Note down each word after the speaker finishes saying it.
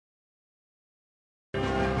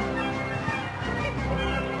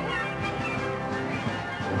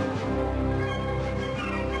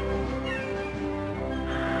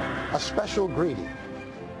special greeting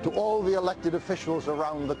to all the elected officials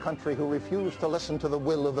around the country who refuse to listen to the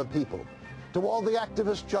will of the people, to all the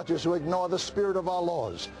activist judges who ignore the spirit of our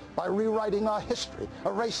laws by rewriting our history,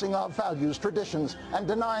 erasing our values, traditions, and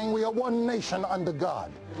denying we are one nation under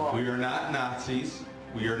God. We are not Nazis.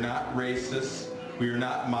 We are not racists. We are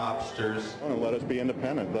not mobsters. Let us be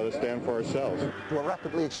independent. Let us stand for ourselves. To a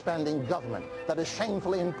rapidly expanding government that has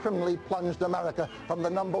shamefully and criminally plunged America from the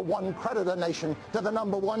 #1 creditor nation to the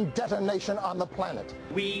 #1 debtor nation on the planet.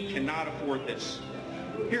 We cannot afford this.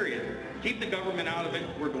 Period. Keep the government out of it.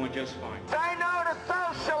 We're doing just fine. Say no to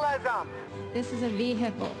socialism! This is a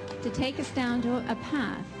vehicle to take us down to a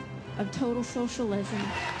path of total socialism.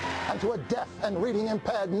 And to a deaf and reading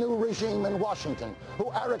impaired new regime in Washington who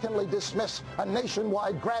arrogantly dismiss a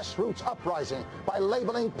nationwide grassroots uprising by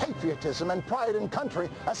labeling patriotism and pride in country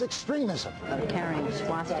as extremism. Carrying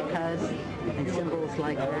swastikas and symbols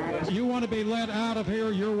like that. You want to be let out of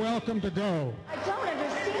here, you're welcome to go. I don't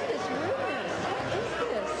understand this rudeness. What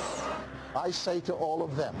is this? I say to all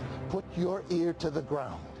of them, put your ear to the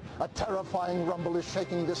ground. A terrifying rumble is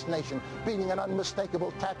shaking this nation, beating an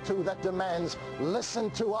unmistakable tattoo that demands,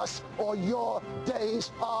 listen to us or your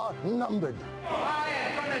days are numbered. I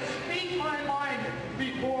am going to speak my mind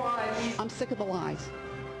before I leave. I'm sick of the lies.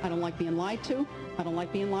 I don't like being lied to. I don't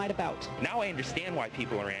like being lied about. Now I understand why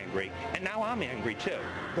people are angry, and now I'm angry too.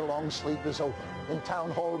 The long sleep is over. In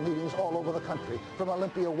town hall meetings all over the country, from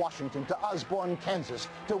Olympia, Washington, to Osborne, Kansas,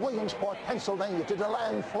 to Williamsport, Pennsylvania, to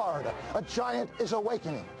DeLand, Florida, a giant is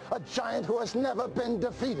awakening, a giant who has never been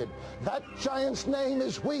defeated. That giant's name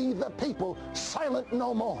is we the people, silent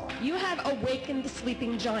no more. You have awakened the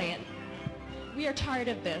sleeping giant. We are tired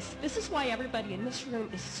of this. This is why everybody in this room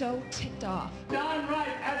is so ticked off. Done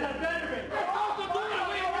right as a veteran.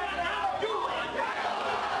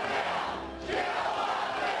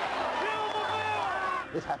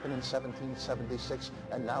 It happened in 1776,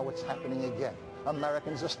 and now it's happening again.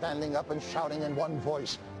 Americans are standing up and shouting in one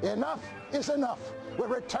voice, enough is enough. We're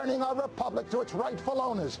returning our republic to its rightful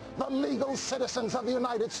owners, the legal citizens of the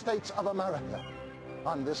United States of America.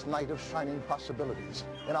 On this night of shining possibilities,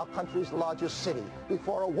 in our country's largest city,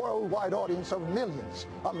 before a worldwide audience of millions,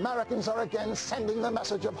 Americans are again sending the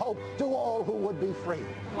message of hope to all who would be free.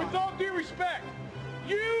 With all due respect,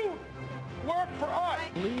 you work for us.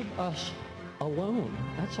 Leave us alone.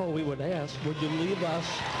 That's all we would ask. Would you leave us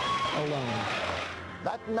alone?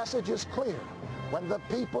 That message is clear. When the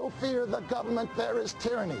people fear the government, there is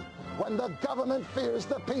tyranny. When the government fears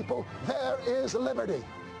the people, there is liberty.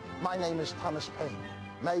 My name is Thomas Paine.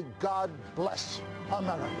 May God bless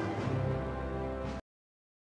America.